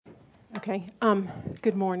Okay.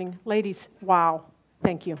 Good morning. Ladies, wow.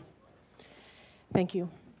 Thank you. Thank you.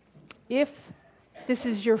 If this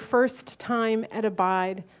is your first time at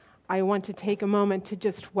Abide, I want to take a moment to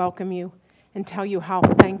just welcome you and tell you how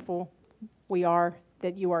thankful we are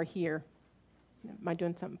that you are here. Am I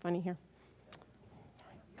doing something funny here?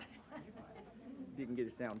 Didn't get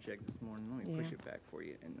a sound check this morning. Let me push it back for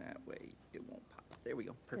you, and that way it won't pop. There we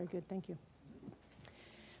go. Perfect. Very good. Thank you.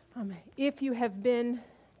 If you have been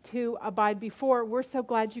to Abide before, we're so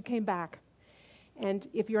glad you came back. And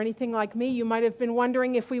if you're anything like me, you might have been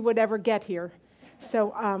wondering if we would ever get here.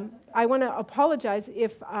 So I want to apologize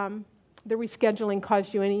if the rescheduling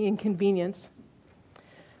caused you any inconvenience.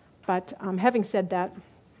 But having said that,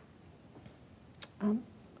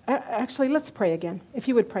 actually, let's pray again, if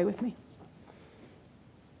you would pray with me.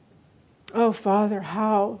 Oh, Father,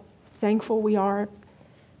 how thankful we are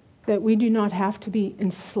that we do not have to be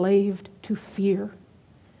enslaved to fear.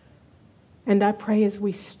 And I pray as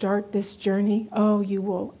we start this journey, oh, you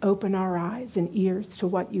will open our eyes and ears to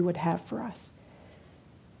what you would have for us.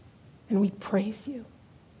 And we praise you.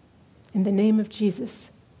 In the name of Jesus,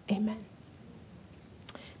 amen.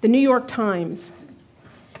 The New York Times,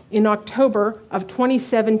 in October of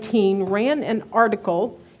 2017, ran an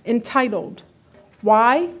article entitled,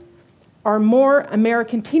 "Why Are More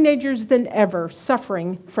American Teenagers Than Ever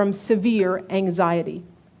Suffering from Severe Anxiety?"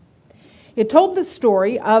 It told the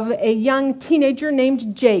story of a young teenager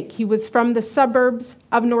named Jake. He was from the suburbs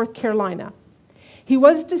of North Carolina. He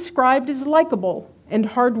was described as likable and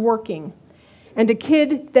hardworking, and a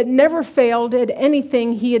kid that never failed at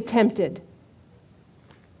anything he attempted.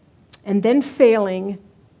 And then failing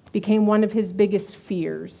became one of his biggest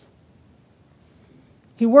fears.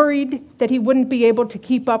 He worried that he wouldn't be able to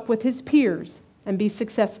keep up with his peers and be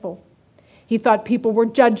successful. He thought people were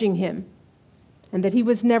judging him and that he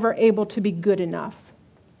was never able to be good enough.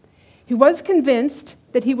 He was convinced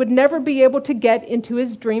that he would never be able to get into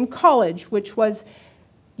his dream college, which was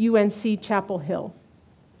UNC Chapel Hill.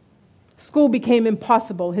 School became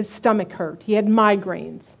impossible. His stomach hurt. He had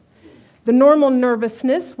migraines. The normal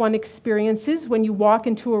nervousness one experiences when you walk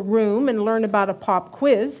into a room and learn about a pop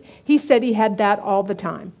quiz, he said he had that all the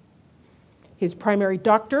time. His primary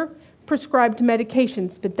doctor prescribed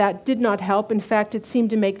medications, but that did not help. In fact, it seemed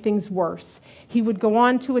to make things worse. He would go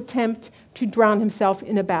on to attempt to drown himself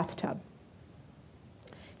in a bathtub.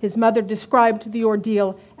 His mother described the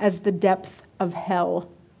ordeal as the depth of hell.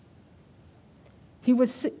 He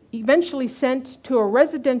was eventually sent to a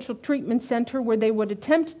residential treatment center where they would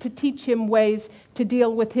attempt to teach him ways to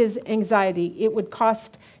deal with his anxiety. It would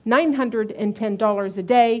cost $910 a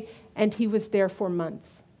day, and he was there for months.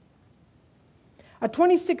 A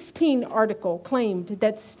 2016 article claimed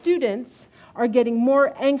that students are getting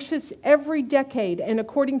more anxious every decade, and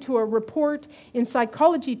according to a report in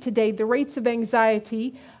Psychology Today, the rates of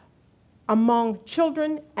anxiety among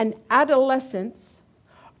children and adolescents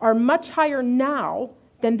are much higher now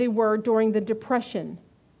than they were during the Depression,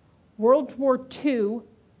 World War II,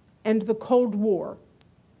 and the Cold War.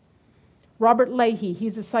 Robert Leahy,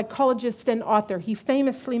 he's a psychologist and author, he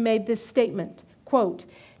famously made this statement, quote,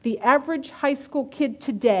 "The average high school kid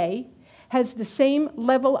today has the same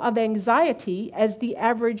level of anxiety as the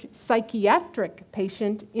average psychiatric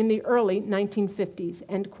patient in the early 1950s,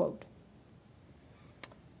 end quote.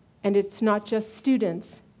 And it's not just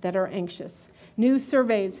students that are anxious. New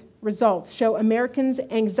surveys results show Americans'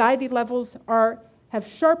 anxiety levels have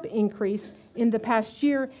sharp increase in the past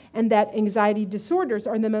year, and that anxiety disorders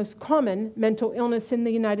are the most common mental illness in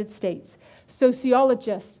the United States.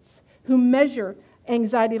 Sociologists who measure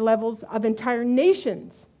anxiety levels of entire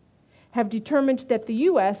nations have determined that the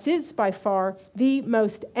U.S. is by far the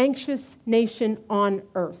most anxious nation on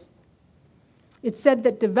earth. It's said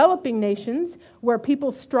that developing nations where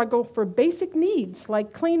people struggle for basic needs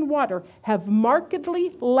like clean water have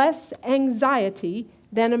markedly less anxiety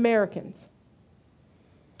than Americans.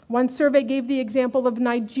 One survey gave the example of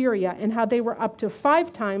Nigeria and how they were up to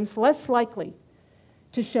 5 times less likely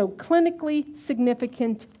to show clinically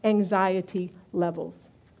significant anxiety levels.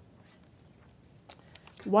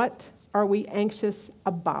 What are we anxious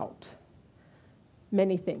about?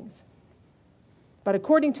 Many things. But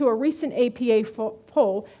according to a recent APA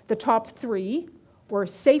poll, the top 3 were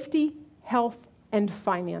safety, health, and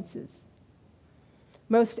finances.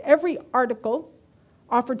 Most every article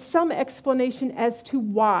offered some explanation as to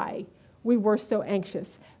why we were so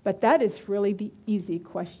anxious, but that is really the easy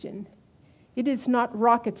question. It is not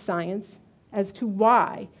rocket science as to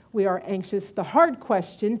why we are anxious. The hard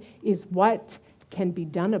question is what can be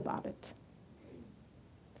done about it.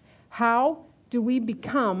 How do we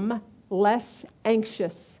become less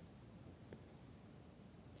anxious?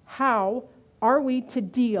 how are we to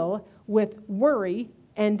deal with worry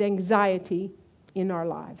and anxiety in our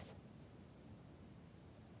lives?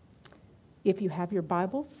 If you have your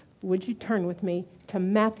Bibles, would you turn with me to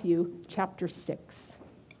Matthew chapter 6?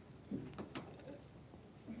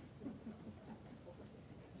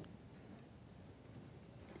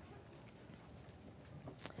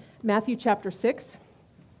 Matthew chapter 6.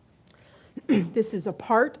 This is a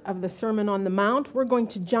part of the Sermon on the Mount. We're going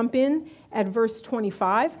to jump in at verse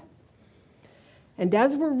 25. And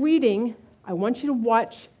as we're reading, I want you to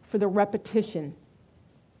watch for the repetition.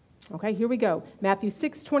 Okay, here we go. Matthew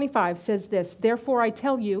 6:25 says this, "Therefore I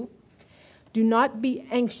tell you, do not be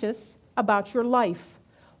anxious about your life,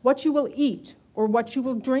 what you will eat or what you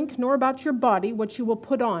will drink, nor about your body, what you will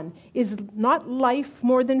put on. Is not life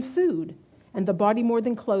more than food, and the body more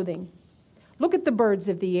than clothing? Look at the birds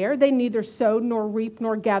of the air. They neither sow nor reap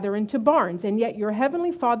nor gather into barns, and yet your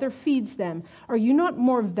heavenly Father feeds them. Are you not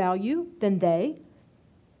more of value than they?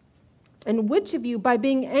 And which of you, by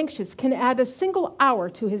being anxious, can add a single hour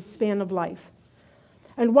to his span of life?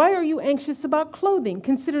 And why are you anxious about clothing?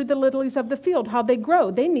 Consider the lilies of the field, how they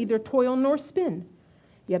grow. They neither toil nor spin.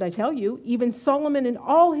 Yet I tell you, even Solomon in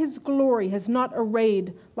all his glory was not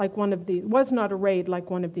arrayed like one of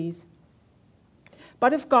these.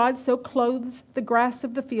 But if God so clothes the grass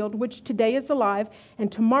of the field, which today is alive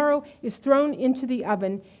and tomorrow is thrown into the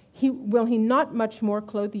oven, will he not much more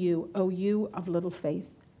clothe you, O you of little faith?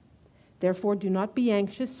 Therefore do not be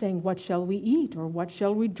anxious, saying, what shall we eat, or what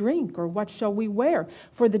shall we drink, or what shall we wear?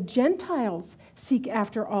 For the Gentiles seek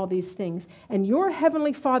after all these things, and your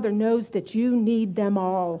heavenly Father knows that you need them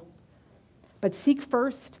all. But seek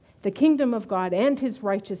first the kingdom of God and his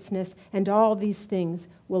righteousness, and all these things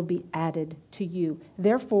will be added to you.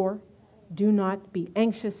 Therefore, do not be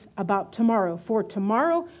anxious about tomorrow, for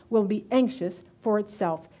tomorrow will be anxious for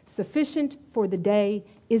itself. Sufficient for the day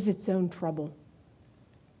is its own trouble."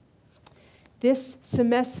 This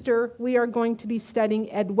semester, we are going to be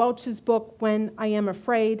studying Ed Welch's book, When I Am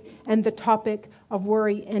Afraid, and the topic of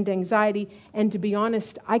worry and anxiety. And to be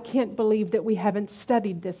honest, I can't believe that we haven't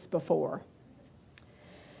studied this before.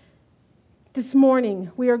 This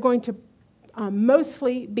morning, we are going to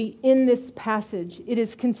mostly be in this passage. It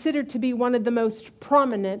is considered to be one of the most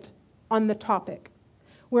prominent on the topic.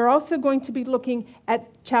 We're also going to be looking at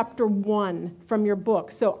chapter 1 from your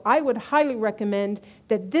book. So I would highly recommend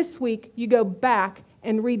that this week you go back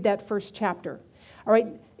and read that first chapter. All right,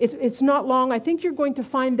 it's not long. I think you're going to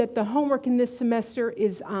find that the homework in this semester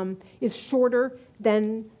is shorter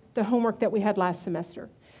than the homework that we had last semester.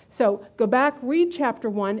 So go back, read chapter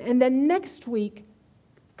 1, and then next week,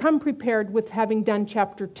 come prepared with having done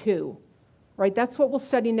chapter 2. Right, that's what we'll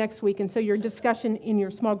study next week, and so your discussion in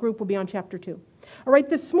your small group will be on chapter 2. All right,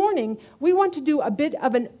 this morning, we want to do a bit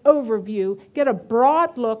of an overview, get a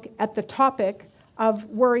broad look at the topic of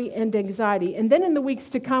worry and anxiety. And then in the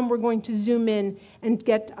weeks to come, we're going to zoom in and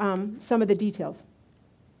get some of the details.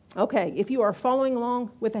 Okay, if you are following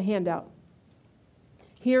along with a handout,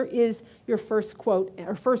 here is your first quote,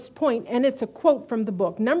 or first point, and it's a quote from the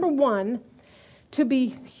book. Number 1, to be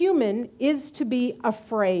human is to be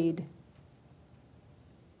afraid.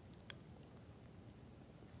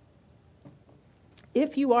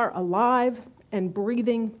 If you are alive and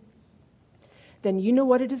breathing, then you know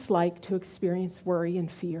what it is like to experience worry and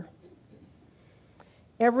fear.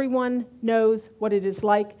 Everyone knows what it is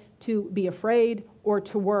like to be afraid or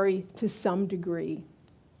to worry to some degree.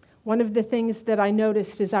 One of the things that I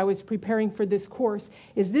noticed as I was preparing for this course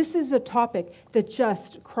is this is a topic that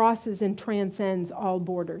just crosses and transcends all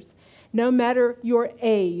borders. No matter your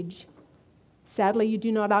age, sadly you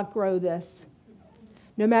do not outgrow this.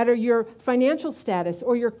 No matter your financial status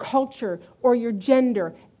or your culture or your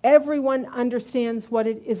gender, everyone understands what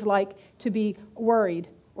it is like to be worried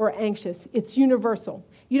or anxious. It's universal.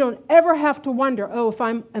 You don't ever have to wonder,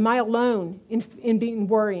 am I alone in being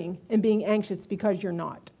worrying and being anxious, because you're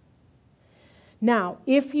not. Now,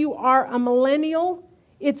 if you are a millennial,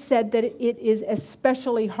 it's said that it is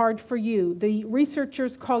especially hard for you. The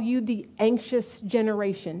researchers call you the anxious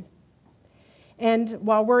generation. And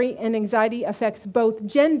while worry and anxiety affects both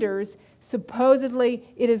genders, supposedly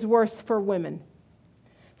it is worse for women.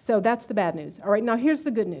 So that's the bad news. All right, now here's the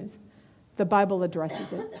good news. The Bible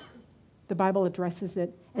addresses it. The Bible addresses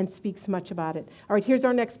it and speaks much about it. All right, here's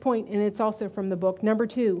our next point, and it's also from the book. Number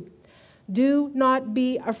 2, do not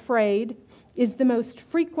be afraid is the most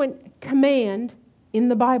frequent command in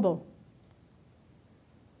the Bible.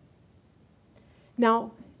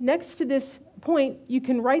 Now, next to this point, you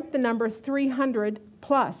can write the number 300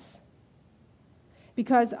 plus,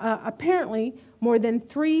 because apparently more than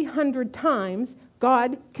 300 times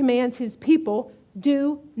God commands his people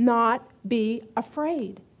Do not be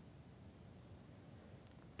afraid.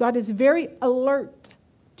 God is very alert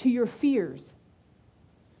to your fears.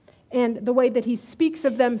 And the way that he speaks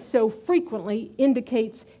of them so frequently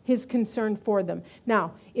indicates his concern for them.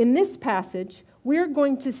 Now, in this passage, we're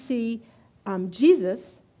going to see Jesus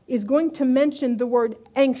is going to mention the word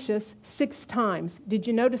anxious 6 times. Did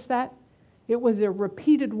you notice that? It was a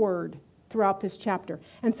repeated word throughout this chapter.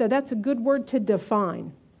 And so that's a good word to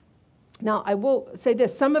define. Now, I will say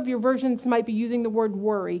this. Some of your versions might be using the word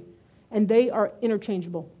worry, and they are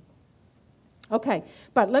interchangeable. Okay,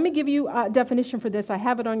 but let me give you a definition for this. I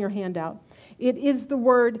have it on your handout. It is the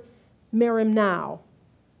word merimnao.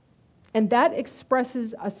 And that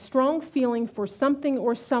expresses a strong feeling for something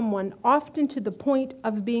or someone, often to the point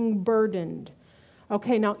of being burdened.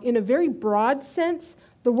 Okay, now in a very broad sense,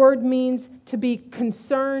 the word means to be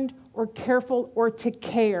concerned or careful or to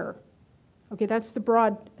care. Okay, that's the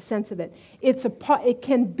broad sense of it. It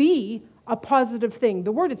can be a positive thing.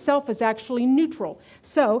 The word itself is actually neutral.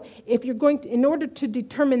 So if you're going to, in order to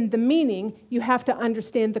determine the meaning, you have to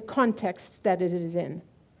understand the context that it is in.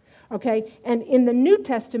 Okay, and in the New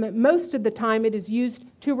Testament, most of the time it is used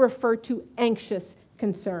to refer to anxious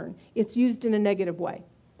concern. It's used in a negative way.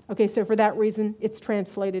 Okay, so for that reason, it's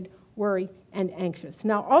translated worry and anxious.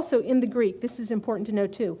 Now, also in the Greek, this is important to know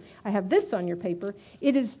too. I have this on your paper.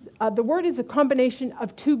 It is the word is a combination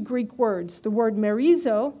of 2 Greek words. The word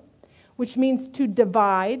merizo, which means to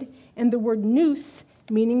divide, and the word nous,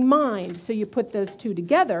 meaning mind. So you put those 2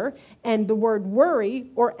 together, and the word worry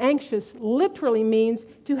or anxious literally means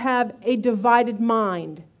to have a divided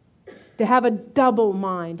mind, to have a double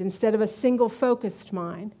mind instead of a single focused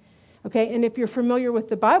mind. Okay, and if you're familiar with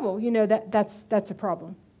the Bible, you know that's a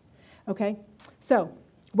problem. Okay, so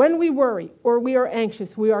when we worry or we are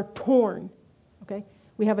anxious, we are torn. Okay,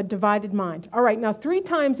 we have a divided mind. All right, now 3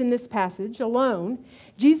 times in this passage alone,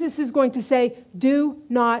 Jesus is going to say, do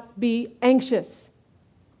not be anxious.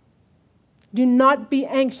 Do not be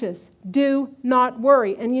anxious. Do not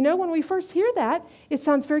worry. And you know, when we first hear that, it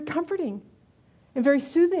sounds very comforting and very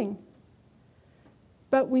soothing.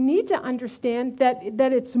 But we need to understand that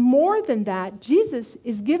it's more than that. Jesus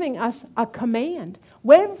is giving us a command.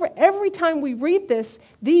 Every time we read this,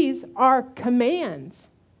 these are commands.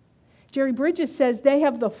 Jerry Bridges says they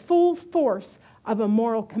have the full force of a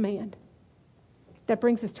moral command. That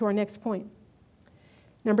brings us to our next point.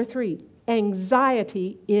 Number 3,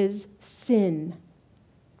 anxiety is sin.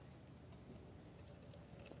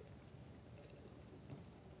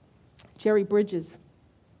 Jerry Bridges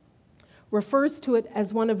refers to it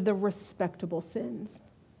as one of the respectable sins.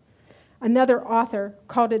 Another author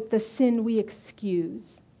called it the sin we excuse.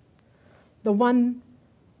 One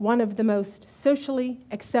of the most socially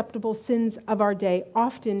acceptable sins of our day,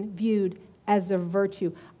 often viewed as a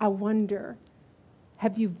virtue. I wonder,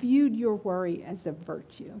 have you viewed your worry as a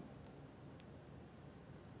virtue?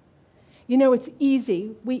 You know, it's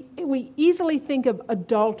easy. We easily think of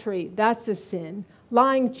adultery, that's a sin.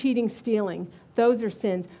 Lying, cheating, stealing, those are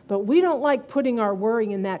sins. But we don't like putting our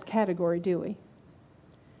worry in that category, do we?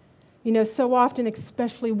 You know, so often,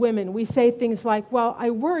 especially women, we say things like, well, I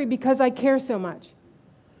worry because I care so much.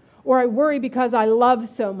 Or I worry because I love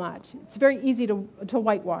so much. It's very easy to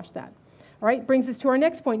whitewash that. All right, brings us to our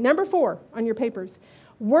next point. Number 4 on your papers.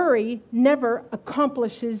 Worry never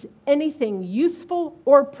accomplishes anything useful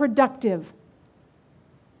or productive.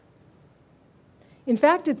 In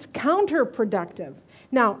fact, it's counterproductive.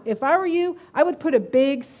 Now, if I were you, I would put a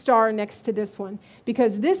big star next to this one,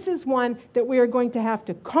 because this is one that we are going to have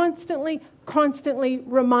to constantly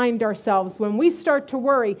remind ourselves when we start to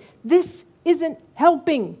worry, this isn't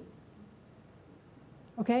helping.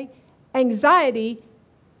 Okay? Anxiety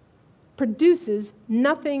produces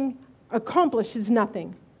nothing, accomplishes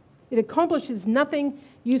nothing. It accomplishes nothing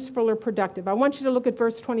useful or productive. I want you to look at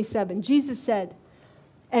verse 27. Jesus said,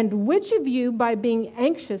 "And which of you, by being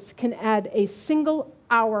anxious, can add a single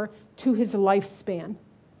hour to his lifespan?"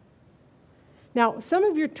 Now, some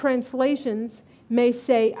of your translations may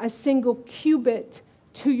say a single cubit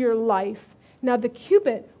to your life. Now, the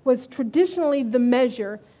cubit was traditionally the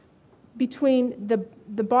measure between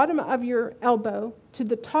the bottom of your elbow to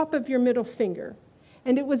the top of your middle finger.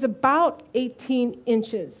 And it was about 18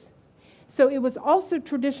 inches. So it was also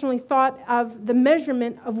traditionally thought of the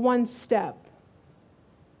measurement of one step.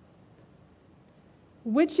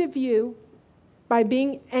 Which of you, by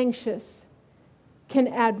being anxious, can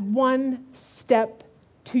add one step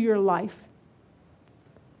to your life?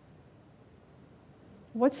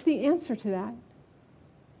 What's the answer to that?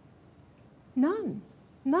 None.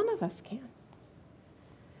 None of us can.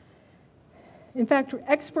 In fact,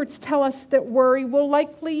 experts tell us that worry will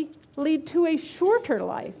likely lead to a shorter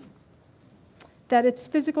life, that it's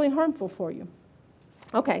physically harmful for you.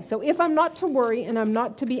 Okay, so if I'm not to worry and I'm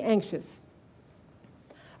not to be anxious,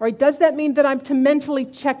 all right, does that mean that I'm to mentally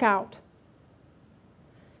check out?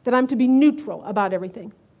 That I'm to be neutral about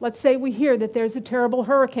everything? Let's say we hear that there's a terrible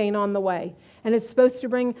hurricane on the way and it's supposed to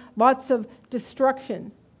bring lots of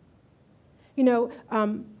destruction.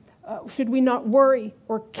 Should we not worry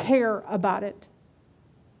or care about it?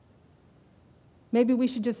 Maybe we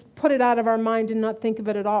should just put it out of our mind and not think of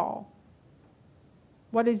it at all.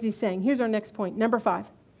 What is he saying? Here's our next point. Number 5.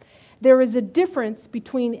 There is a difference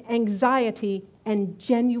between anxiety and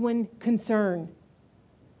genuine concern.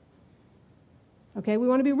 Okay, we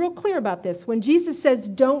want to be real clear about this. When Jesus says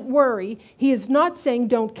don't worry, he is not saying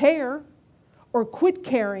don't care or quit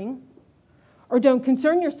caring or don't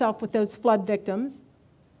concern yourself with those flood victims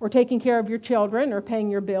or taking care of your children or paying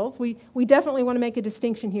your bills. We definitely want to make a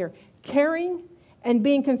distinction here. Caring and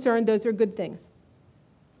being concerned, those are good things.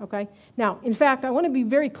 Okay? Now, in fact, I want to be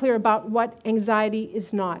very clear about what anxiety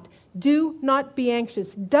is not. Do not be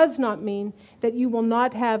anxious does not mean that you will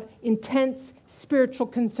not have intense spiritual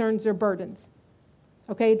concerns or burdens.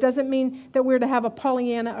 Okay? It doesn't mean that we're to have a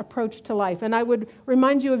Pollyanna approach to life. And I would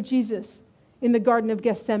remind you of Jesus in the Garden of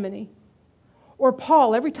Gethsemane. Or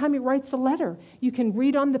Paul, every time he writes a letter, you can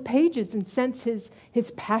read on the pages and sense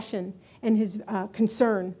his passion and his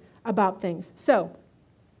concern about things. So,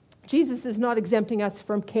 Jesus is not exempting us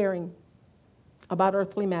from caring about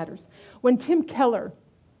earthly matters. When Tim Keller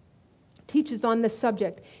teaches on this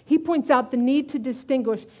subject, he points out the need to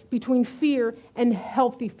distinguish between fear and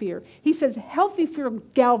healthy fear. He says healthy fear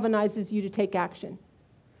galvanizes you to take action.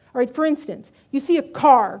 All right, for instance, you see a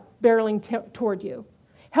car barreling toward you.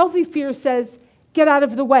 Healthy fear says, get out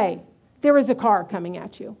of the way. There is a car coming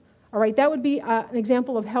at you. All right, that would be an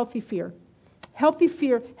example of healthy fear. Healthy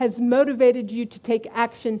fear has motivated you to take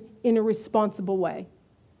action in a responsible way.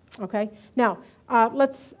 Okay? Now,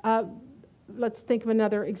 let's think of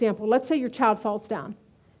another example. Let's say your child falls down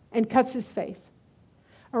and cuts his face.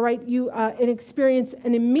 All right? You experience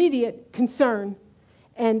an immediate concern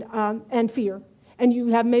and fear. And you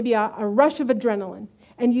have maybe a rush of adrenaline.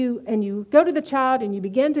 And you go to the child and you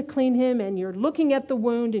begin to clean him and you're looking at the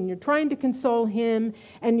wound and you're trying to console him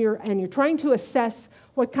and you're trying to assess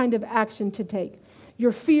what kind of action to take.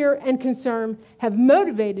 Your fear and concern have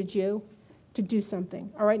motivated you to do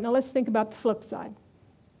something. All right, now let's think about the flip side.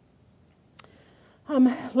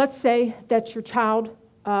 Let's say that your child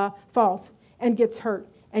falls and gets hurt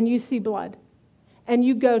and you see blood and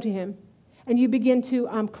you go to him and you begin to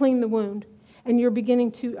clean the wound and you're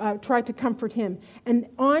beginning to try to comfort him. And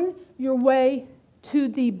on your way to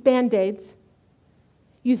the Band-Aids,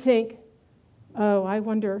 you think, oh, I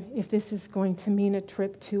wonder if this is going to mean a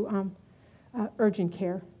trip to urgent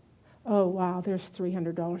care. Oh, wow, there's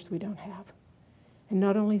 $300 we don't have. And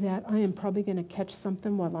not only that, I am probably going to catch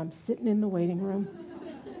something while I'm sitting in the waiting room.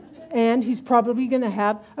 And he's probably going to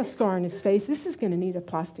have a scar on his face. This is going to need a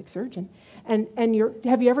plastic surgeon. And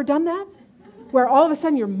have you ever done that? Where all of a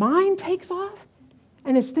sudden your mind takes off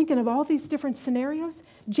and is thinking of all these different scenarios?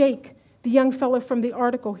 Jake, the young fellow from the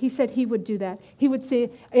article, he said he would do that. He would say,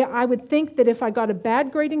 I would think that if I got a bad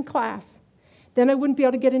grade in class, then I wouldn't be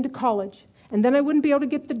able to get into college. And then I wouldn't be able to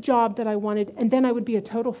get the job that I wanted. And then I would be a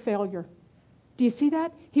total failure. Do you see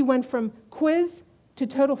that? He went from quiz to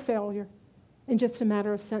total failure in just a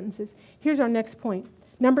matter of sentences. Here's our next point.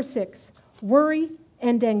 Number 6, worry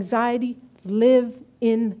and anxiety live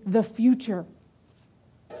in the future.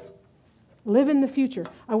 Live in the future.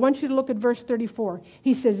 I want you to look at verse 34.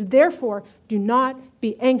 He says, therefore, do not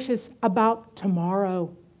be anxious about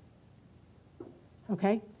tomorrow.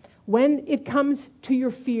 Okay? When it comes to your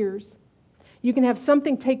fears, you can have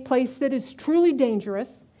something take place that is truly dangerous,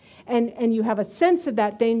 and you have a sense of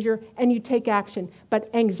that danger, and you take action. But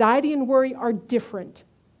anxiety and worry are different.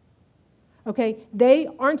 Okay? They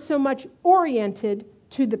aren't so much oriented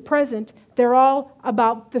to the present. They're all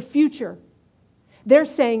about the future. They're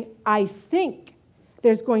saying, I think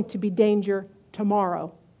there's going to be danger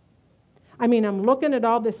tomorrow. I mean, I'm looking at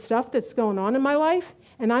all this stuff that's going on in my life,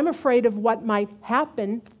 and I'm afraid of what might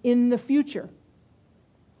happen in the future.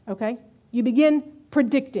 Okay? You begin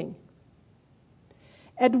predicting.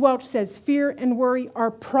 Ed Welch says, fear and worry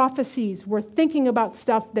are prophecies. We're thinking about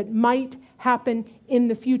stuff that might happen in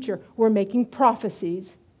the future. We're making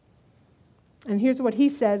prophecies. And here's what he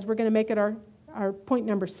says. We're going to make it our point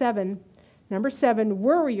number 7. Number 7,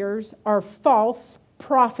 worriers are false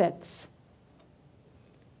prophets.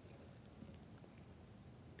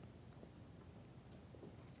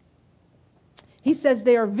 He says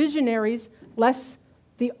they are visionaries, less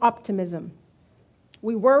the optimism.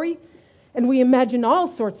 We worry And we imagine all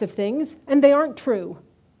sorts of things, and they aren't true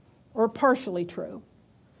or partially true.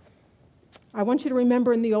 I want you to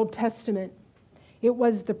remember in the Old Testament, it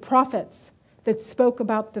was the prophets that spoke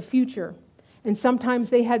about the future. And sometimes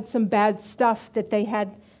they had some bad stuff that they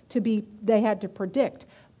had to predict.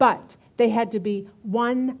 But they had to be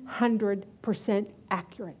 100%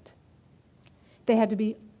 accurate. They had to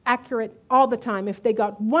be accurate all the time. If they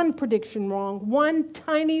got one prediction wrong, one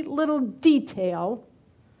tiny little detail,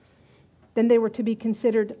 then they were to be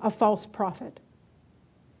considered a false prophet.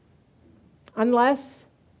 Unless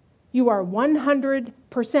you are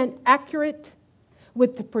 100% accurate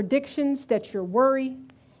with the predictions that your worry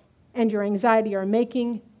and your anxiety are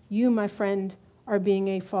making, you, my friend, are being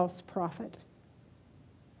a false prophet.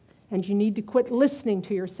 And you need to quit listening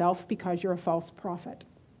to yourself because you're a false prophet.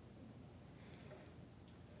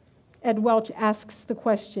 Ed Welch asks the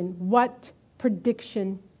question, what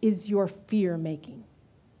prediction is your fear making?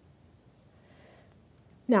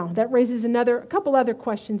 Now, that raises a couple other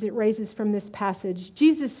questions it raises from this passage.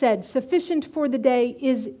 Jesus said, sufficient for the day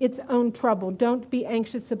is its own trouble. Don't be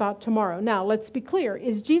anxious about tomorrow. Now, let's be clear.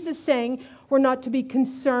 Is Jesus saying we're not to be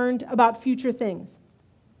concerned about future things?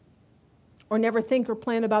 Or never think or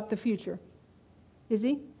plan about the future? Is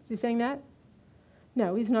he? Is he saying that?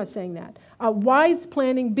 No, he's not saying that. Wise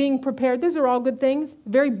planning, being prepared, those are all good things.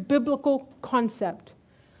 Very biblical concept.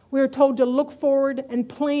 We are told to look forward and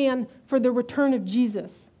plan for the return of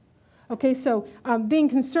Jesus. Okay, so being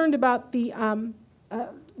concerned about the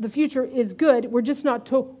future is good. We're just not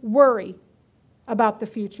to worry about the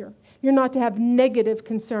future. You're not to have negative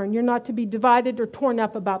concern. You're not to be divided or torn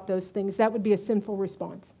up about those things. That would be a sinful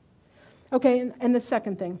response. Okay, and the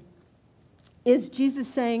second thing, is Jesus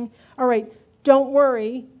saying, all right, don't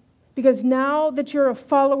worry, because now that you're a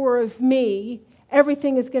follower of me,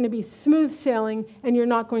 everything is going to be smooth sailing and you're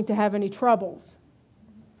not going to have any troubles.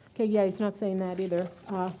 Okay, yeah, he's not saying that either.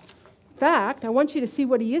 In fact, I want you to see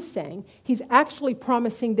what he is saying. He's actually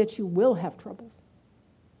promising that you will have troubles.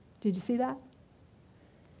 Did you see that?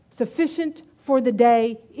 Sufficient for the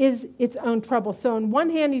day is its own trouble. So on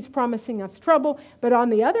one hand, he's promising us trouble, but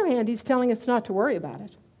on the other hand, he's telling us not to worry about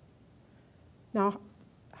it. Now,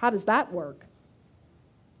 how does that work?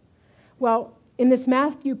 Well, in this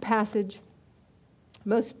Matthew passage,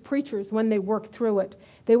 most preachers, when they work through it,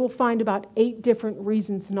 they will find about 8 different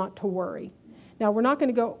reasons not to worry. Now, we're not going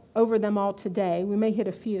to go over them all today. We may hit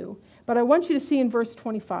a few. But I want you to see in verse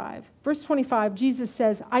 25. Verse 25, Jesus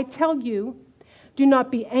says, I tell you, do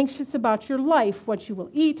not be anxious about your life, what you will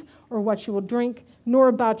eat or what you will drink, nor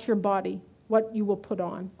about your body, what you will put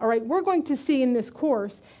on. All right, we're going to see in this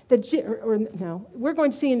course, we're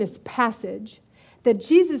going to see in this passage that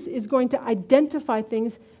Jesus is going to identify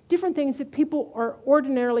things, different things that people are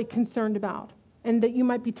ordinarily concerned about and that you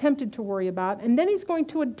might be tempted to worry about, and then he's going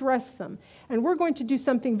to address them. And we're going to do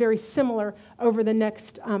something very similar over the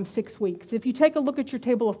next 6 weeks. If you take a look at your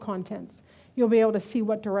table of contents, you'll be able to see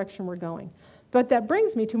what direction we're going. But that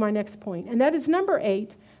brings me to my next point, and that is number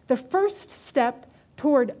 8. The first step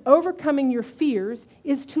toward overcoming your fears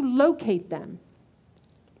is to locate them.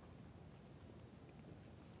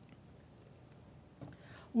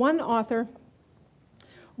 One author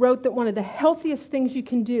wrote that one of the healthiest things you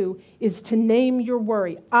can do is to name your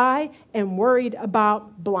worry. I am worried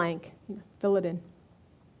about blank. Fill it in.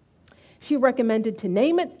 She recommended to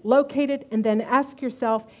name it, locate it, and then ask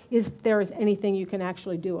yourself if there is anything you can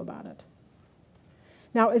actually do about it.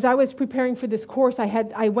 Now, as I was preparing for this course,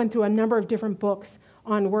 I went through a number of different books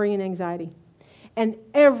on worry and anxiety. And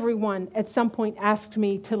everyone at some point asked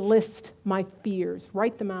me to list my fears,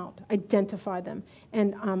 write them out, identify them,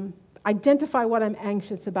 and identify what I'm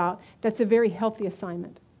anxious about. That's a very healthy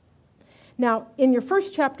assignment. Now, in your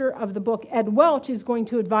first chapter of the book, Ed Welch is going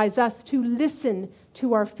to advise us to listen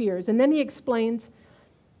to our fears. And then he explains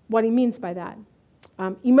what he means by that.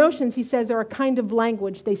 Emotions, he says, are a kind of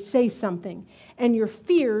language. They say something. And your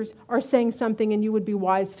fears are saying something, and you would be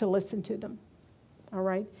wise to listen to them. All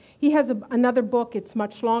right? He has another book. It's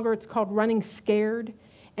much longer. It's called Running Scared,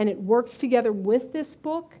 and it works together with this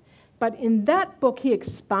book. But in that book, he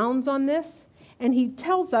expounds on this, and he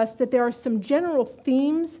tells us that there are some general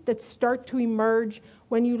themes that start to emerge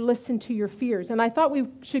when you listen to your fears. And I thought we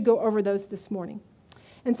should go over those this morning.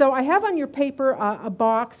 And so I have on your paper a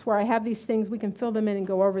box where I have these things. We can fill them in and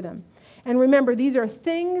go over them. And remember, these are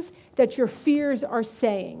things that your fears are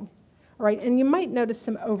saying. All right, and you might notice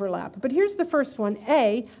some overlap. But here's the first one.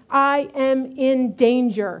 A, I am in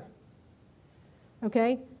danger.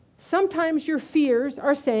 Okay? Sometimes your fears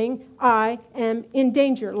are saying, I am in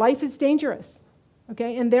danger. Life is dangerous.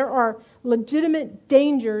 Okay? And there are legitimate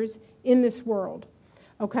dangers in this world.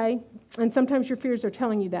 okay? And sometimes your fears are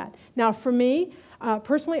telling you that. Now, for me,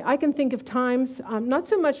 personally, I can think of times, not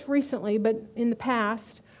so much recently, but in the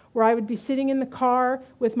past, where I would be sitting in the car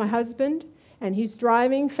with my husband, and he's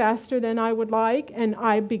driving faster than I would like, and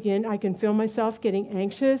I can feel myself getting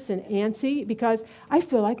anxious and antsy because I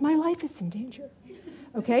feel like my life is in danger.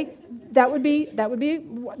 Okay? That would be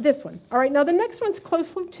this one. All right, now the next one's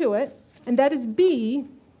closely to it, and that is B,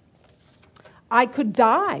 I could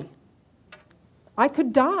die. I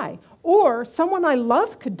could die. Or someone I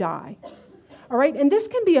love could die. All right, and this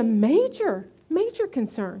can be a major, major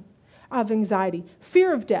concern of anxiety.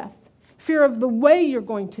 Fear of death. Fear of the way you're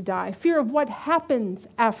going to die. Fear of what happens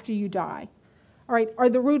after you die. All right, are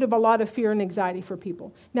the root of a lot of fear and anxiety for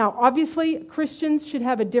people. Now, obviously, Christians should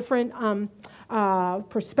have a different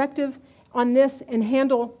perspective on this and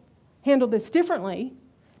handle this differently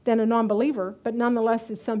than a non-believer, but nonetheless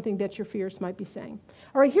is something that your fears might be saying.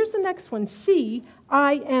 All right, here's the next one. C,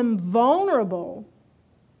 I am vulnerable.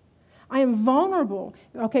 I am vulnerable.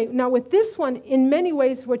 Okay, now with this one, in many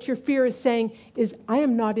ways, what your fear is saying is, I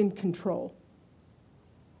am not in control.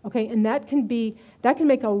 Okay, and that can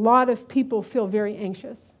make a lot of people feel very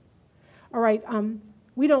anxious. All right,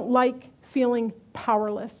 we don't like feeling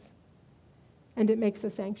powerless, and it makes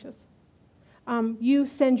us anxious. You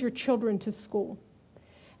send your children to school,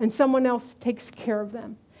 and someone else takes care of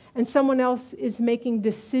them, and someone else is making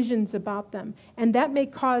decisions about them, and that may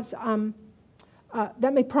cause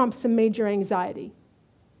that may prompt some major anxiety.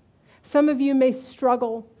 Some of you may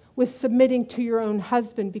struggle with submitting to your own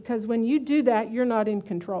husband because when you do that, you're not in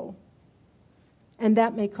control. And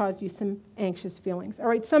that may cause you some anxious feelings. All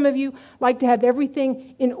right, some of you like to have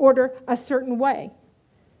everything in order a certain way.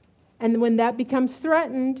 And when that becomes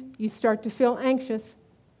threatened, you start to feel anxious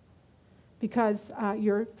because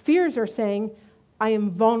your fears are saying, I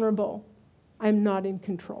am vulnerable. I'm not in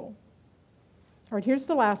control. All right, here's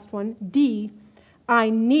the last one. D, I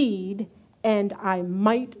need and I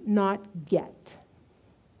might not get.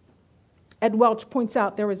 Ed Welch points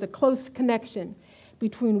out there is a close connection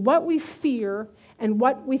between what we fear and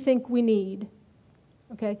what we think we need.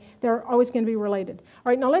 Okay, they're always going to be related.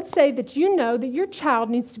 All right, now let's say that you know that your child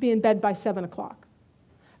needs to be in bed by 7 o'clock.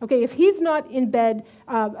 Okay, if he's not in bed,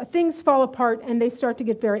 things fall apart and they start to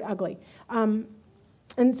get very ugly. And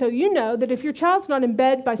so you know that if your child's not in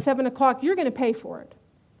bed by 7 o'clock, you're going to pay for it.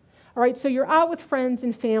 All right, so you're out with friends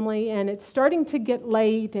and family, and it's starting to get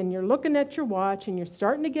late, and you're looking at your watch, and you're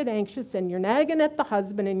starting to get anxious, and you're nagging at the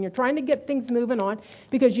husband, and you're trying to get things moving on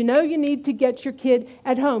because you know you need to get your kid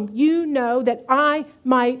at home. You know that I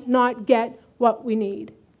might not get what we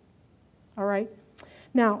need. All right?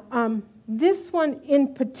 Now, this one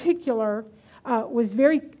in particular was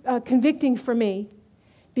very convicting for me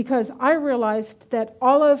because I realized that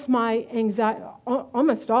all of my anxiety,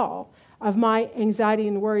 almost all, of my anxiety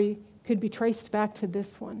and worry could be traced back to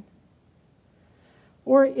this one.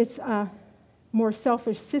 Or it's a more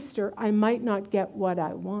selfish sister, I might not get what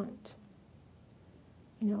I want.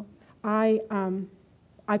 You know,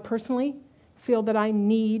 I personally feel that I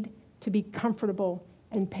need to be comfortable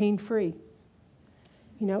and pain-free.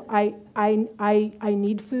 You know, I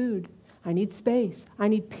need food. I need space. I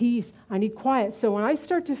need peace. I need quiet. So when I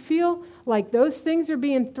start to feel like those things are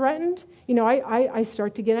being threatened, you know, I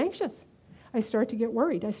start to get anxious. I start to get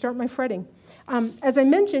worried. I start my fretting. As I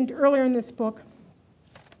mentioned earlier in this book,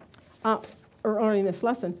 or earlier in this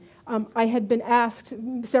lesson, I had been asked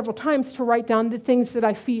several times to write down the things that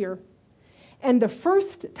I fear. And the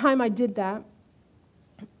first time I did that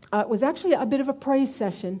was actually a bit of a praise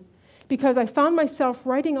session because I found myself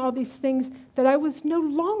writing all these things that I was no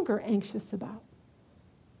longer anxious about.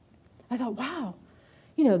 I thought, wow.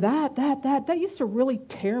 You know, that used to really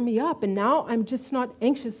tear me up, and now I'm just not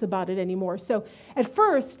anxious about it anymore. So at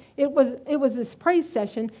first, it was this praise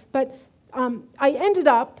session, but I ended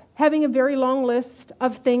up having a very long list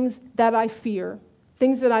of things that I fear,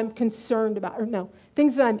 things that I'm concerned about, or no,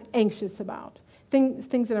 things that I'm anxious about,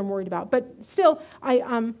 things that I'm worried about. But still,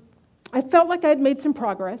 I felt like I had made some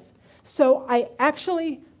progress, so I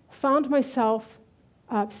actually found myself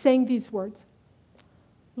saying these words,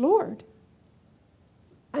 Lord,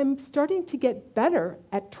 I'm starting to get better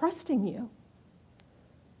at trusting you.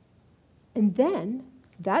 And then,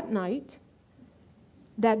 that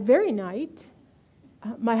very night,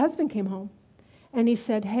 my husband came home. And he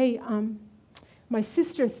said, hey, my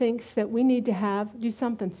sister thinks that we need to do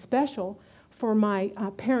something special for my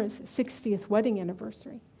parents' 60th wedding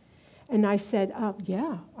anniversary. And I said,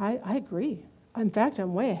 yeah, I agree. In fact,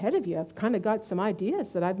 I'm way ahead of you. I've kind of got some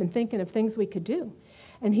ideas that I've been thinking of things we could do.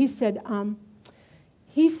 And he said,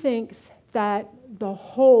 he thinks that the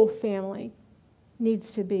whole family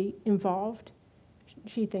needs to be involved.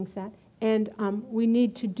 She thinks that. And we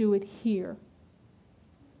need to do it here.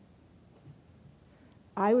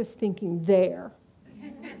 I was thinking there.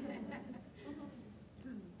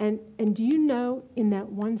 And do you know, in that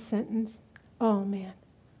one sentence, oh man,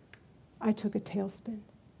 I took a tailspin.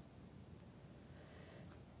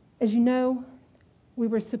 As you know, we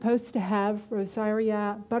were supposed to have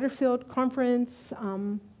Rosaria Butterfield conference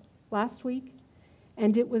last week,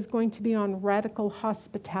 and it was going to be on radical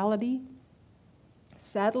hospitality.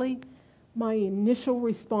 Sadly, my initial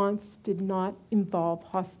response did not involve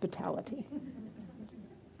hospitality.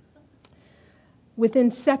 Within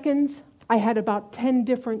seconds, I had about 10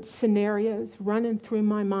 different scenarios running through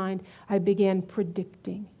my mind. I began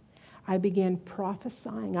predicting. I began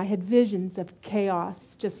prophesying. I had visions of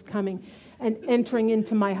chaos just coming and entering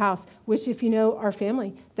into my house, which, if you know our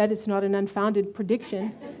family, that is not an unfounded prediction.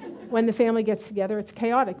 When the family gets together, it's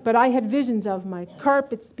chaotic. But I had visions of my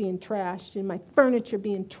carpets being trashed and my furniture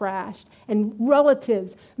being trashed and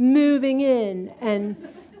relatives moving in and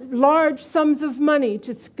large sums of money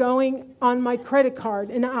just going on my credit card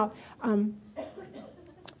and out.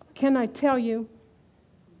 Can I tell you,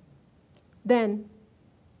 then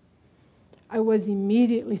I was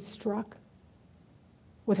immediately struck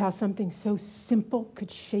with how something so simple could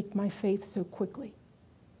shake my faith so quickly.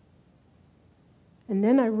 And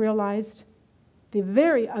then I realized the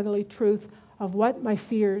very ugly truth of what my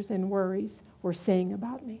fears and worries were saying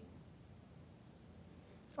about me.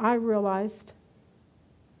 I realized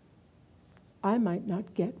I might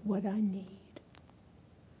not get what I need.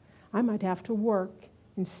 I might have to work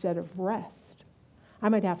instead of rest. I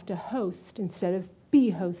might have to host instead of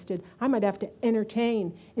be hosted. I might have to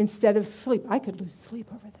entertain instead of sleep. I could lose sleep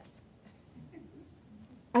over this.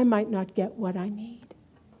 I might not get what I need.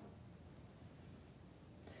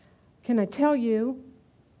 Can I tell you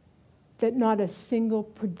that not a single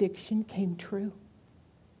prediction came true?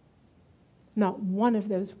 Not one of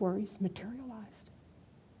those worries materialized.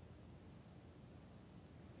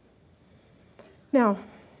 Now,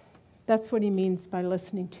 that's what he means by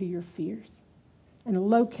listening to your fears and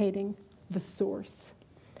locating the source.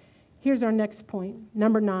 Here's our next point,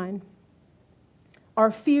 number 9.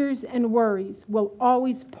 Our fears and worries will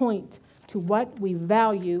always point to what we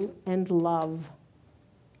value and love.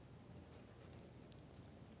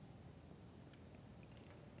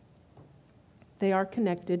 They are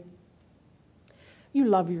connected. You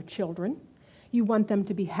love your children. You want them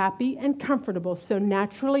to be happy and comfortable, so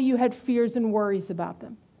naturally you had fears and worries about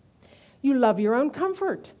them. You love your own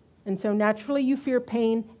comfort, and so naturally you fear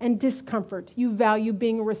pain and discomfort. You value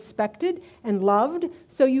being respected and loved,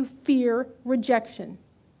 so you fear rejection.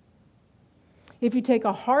 If you take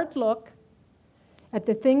a hard look at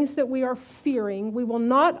the things that we are fearing, we will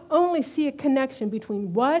not only see a connection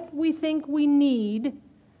between what we think we need,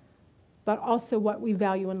 but also what we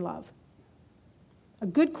value and love. A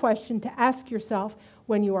good question to ask yourself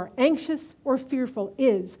when you are anxious or fearful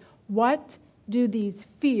is, what do these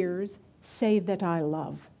fears say that I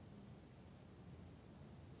love?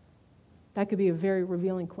 That could be a very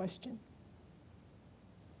revealing question.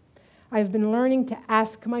 I've been learning to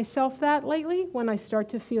ask myself that lately when I start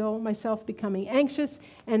to feel myself becoming anxious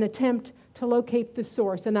and attempt to locate the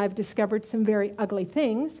source. And I've discovered some very ugly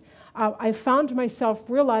things. I've found myself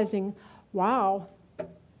realizing, wow,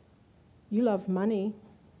 you love money.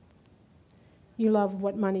 You love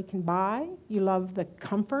what money can buy. You love the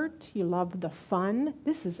comfort. You love the fun.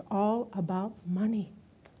 This is all about money.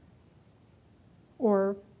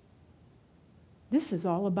 Or this is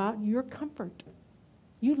all about your comfort.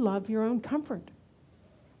 You love your own comfort.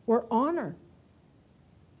 Or honor.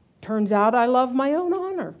 Turns out I love my own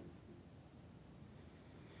honor.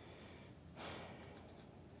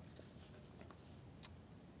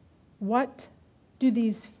 What do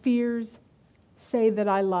these fears say that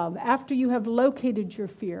I love? After you have located your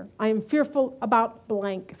fear, I am fearful about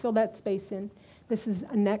blank. Fill that space in. This is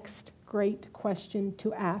a next great question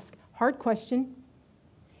to ask. Hard question.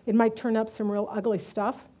 It might turn up some real ugly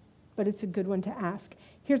stuff, but it's a good one to ask.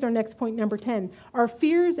 Here's our next point, number 10. Our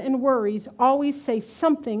fears and worries always say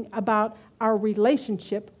something about our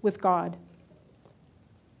relationship with God.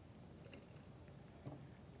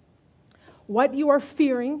 What you are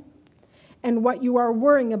fearing and what you are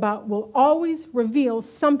worrying about will always reveal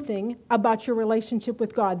something about your relationship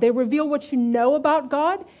with God. They reveal what you know about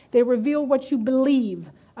God. They reveal what you believe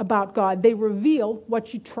about God. They reveal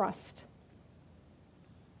what you trust.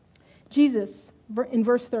 Jesus, in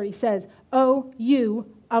verse 30, says, "O you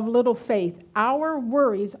of little faith." Our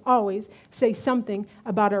worries always say something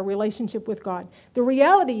about our relationship with God. The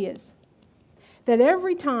reality is that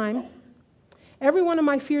every time Every one of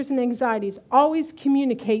my fears and anxieties always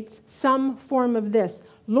communicates some form of this.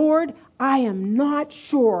 Lord, I am not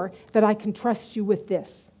sure that I can trust you with this.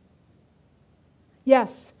 Yes,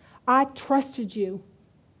 I trusted you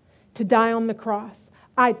to die on the cross.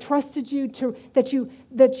 I trusted you that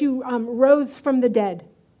you rose from the dead.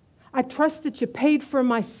 I trust that you paid for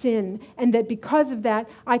my sin and that because of that,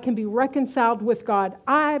 I can be reconciled with God.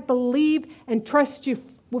 I believe and trust you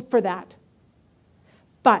for that.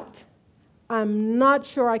 But I'm not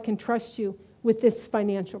sure I can trust you with this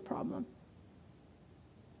financial problem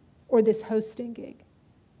or this hosting gig.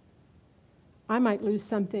 I might lose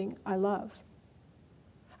something I love.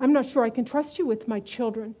 I'm not sure I can trust you with my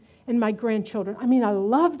children and my grandchildren. I mean, I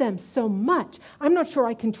love them so much. I'm not sure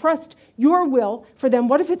I can trust your will for them.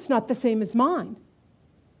 What if it's not the same as mine?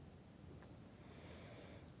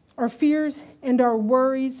 Our fears and our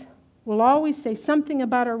worries will always say something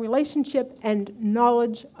about our relationship and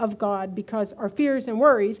knowledge of God, because our fears and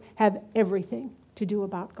worries have everything to do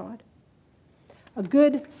about God. A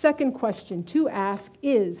good second question to ask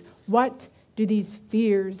is, what do these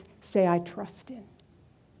fears say I trust in?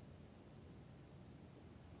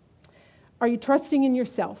 Are you trusting in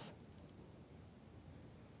yourself?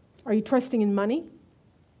 Are you trusting in money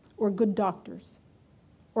or good doctors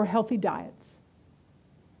or healthy diets?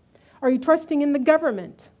 Are you trusting in the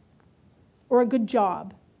government or a good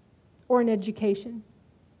job or an education?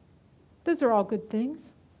 Those are all good things.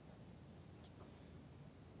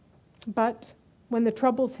 But when the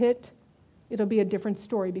troubles hit, it'll be a different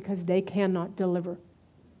story because they cannot deliver.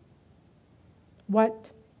 What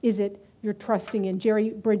is it you're trusting in? Jerry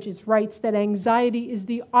Bridges writes that anxiety is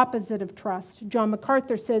the opposite of trust. John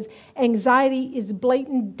MacArthur says anxiety is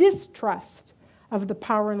blatant distrust of the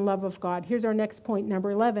power and love of God. Here's our next point,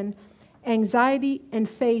 number 11. Anxiety and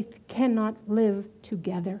faith cannot live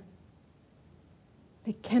together.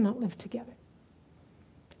 They cannot live together.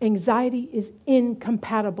 Anxiety is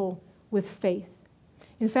incompatible with faith.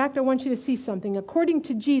 In fact, I want you to see something. According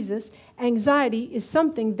to Jesus, anxiety is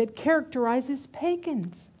something that characterizes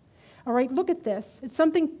pagans. All right, look at this. It's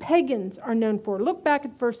something pagans are known for. Look back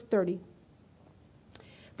at verse 30.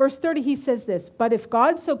 Verse 30, he says this, "But if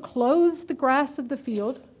God so clothes the grass of the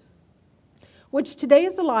field, which today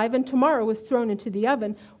is alive and tomorrow is thrown into the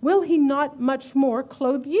oven, will he not much more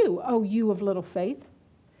clothe you, O you of little faith?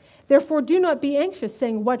 Therefore do not be anxious,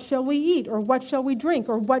 saying, what shall we eat, or what shall we drink,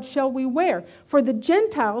 or what shall we wear? For the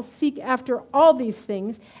Gentiles seek after all these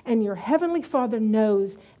things, and your heavenly Father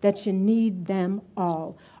knows that you need them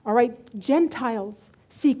all." All right, Gentiles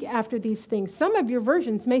seek after these things. Some of your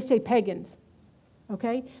versions may say pagans.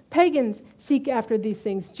 Okay? Pagans seek after these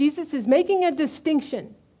things. Jesus is making a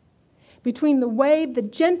distinction between the way the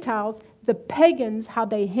Gentiles, the pagans, how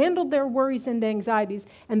they handled their worries and anxieties,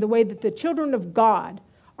 and the way that the children of God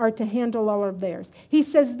are to handle all of theirs. He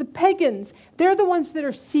says the pagans, they're the ones that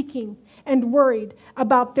are seeking and worried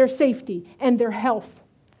about their safety and their health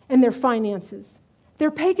and their finances. They're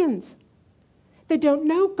pagans. They don't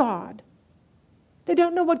know God. They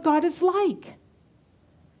don't know what God is like.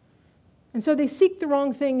 And so they seek the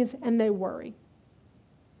wrong things and they worry.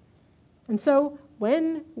 And so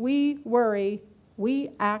when we worry, we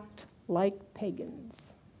act like pagans.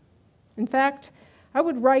 In fact, I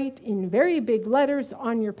would write in very big letters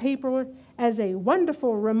on your paper as a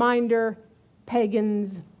wonderful reminder,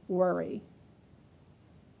 pagans worry.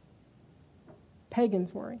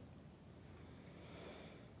 Pagans worry.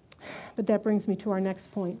 But that brings me to our next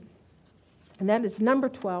point. And that is number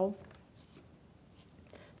 12.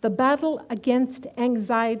 The battle against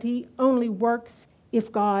anxiety only works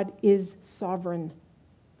if God is sovereign.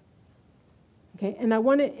 Okay, and I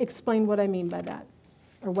want to explain what I mean by that,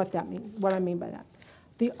 or what I mean by that.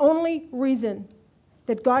 The only reason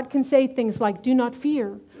that God can say things like, do not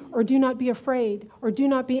fear, or do not be afraid, or do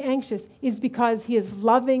not be anxious, is because he is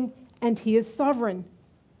loving and he is sovereign.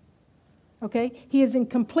 Okay? He is in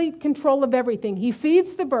complete control of everything. He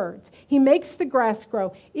feeds the birds. He makes the grass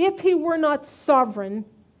grow. If he were not sovereign,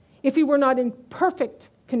 if he were not in perfect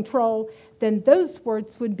control, then those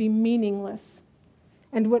words would be meaningless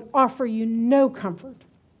and would offer you no comfort.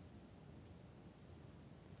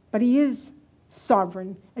 But he is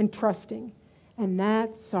sovereign and trusting, and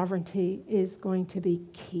that sovereignty is going to be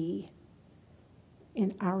key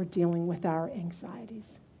in our dealing with our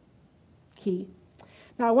anxieties. Key.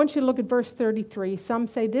 Now I want you to look at verse 33. Some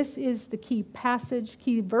say this is the key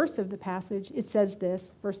verse of the passage. It says this,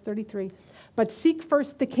 verse 33, "But seek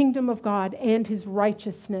first the kingdom of God and his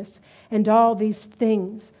righteousness, and all these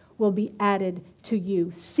things will be added to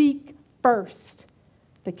you." Seek first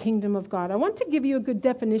the kingdom of God. I want to give you a good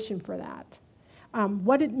definition for that.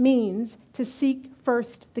 what it means to seek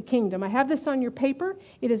first the kingdom. I have this on your paper.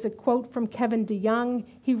 It is a quote from Kevin DeYoung.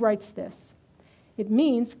 He writes this. It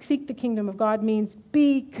means, seek the kingdom of God means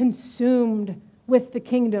be consumed with the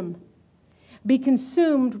kingdom. Be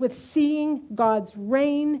consumed with seeing God's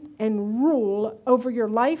reign and rule over your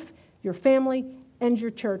life, your family, and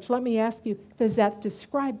your church. Let me ask you, does that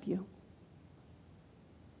describe you?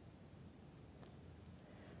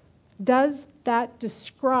 Does that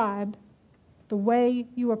describe the way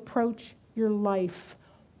you approach your life?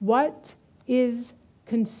 What is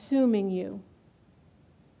consuming you?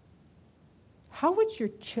 How would your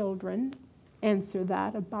children answer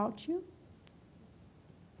that about you?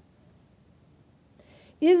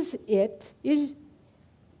 Is it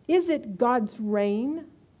God's reign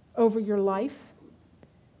over your life?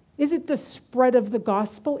 Is it the spread of the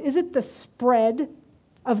gospel? Is it the spread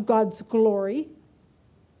of God's glory?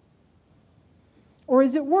 Or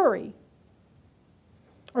is it worry?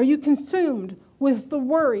 Are you consumed with the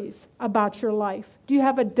worries about your life? Do you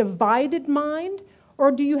have a divided mind,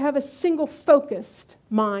 or do you have a single focused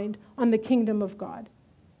mind on the kingdom of God?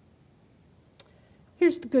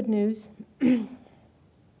 Here's the good news.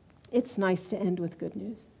 It's nice to end with good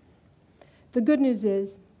news. The good news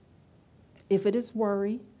is, if it is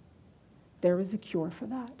worry, there is a cure for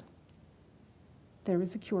that. There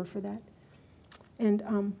is a cure for that.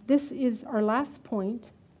 And this is our last point,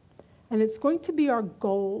 and it's going to be our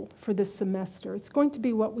goal for this semester. It's going to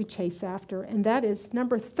be what we chase after, and that is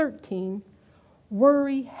number 13,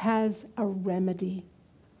 worry has a remedy.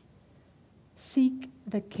 Seek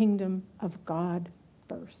the kingdom of God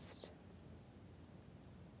first.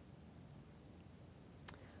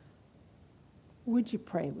 Would you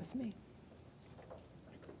pray with me?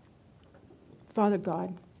 Father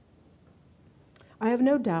God, I have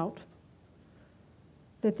no doubt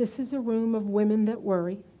that this is a room of women that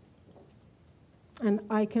worry. And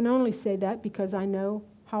I can only say that because I know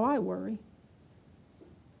how I worry.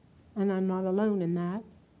 And I'm not alone in that.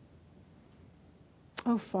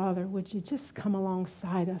 Oh, Father, would you just come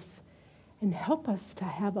alongside us and help us to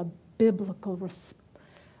have a biblical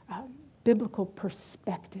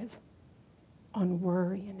perspective on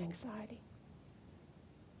worry and anxiety.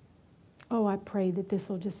 Oh, I pray that this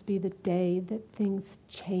will just be the day that things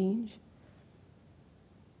change.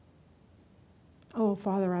 Oh,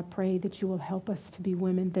 Father, I pray that you will help us to be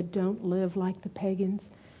women that don't live like the pagans,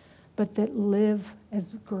 but that live as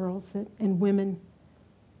girls and women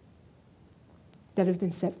that have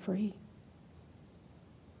been set free.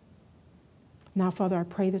 Now, Father, I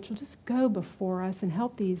pray that you'll just go before us and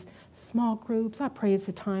help these small groups. I pray it's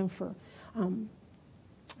a time for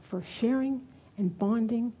sharing and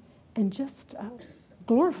bonding and just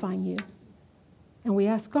glorifying you. And we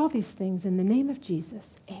ask all these things in the name of Jesus.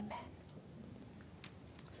 Amen.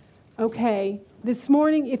 Okay, this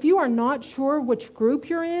morning, if you are not sure which group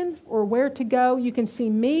you're in or where to go, you can see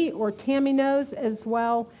me or Tammy knows as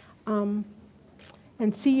well. And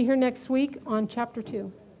see you here next week on chapter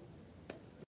 2.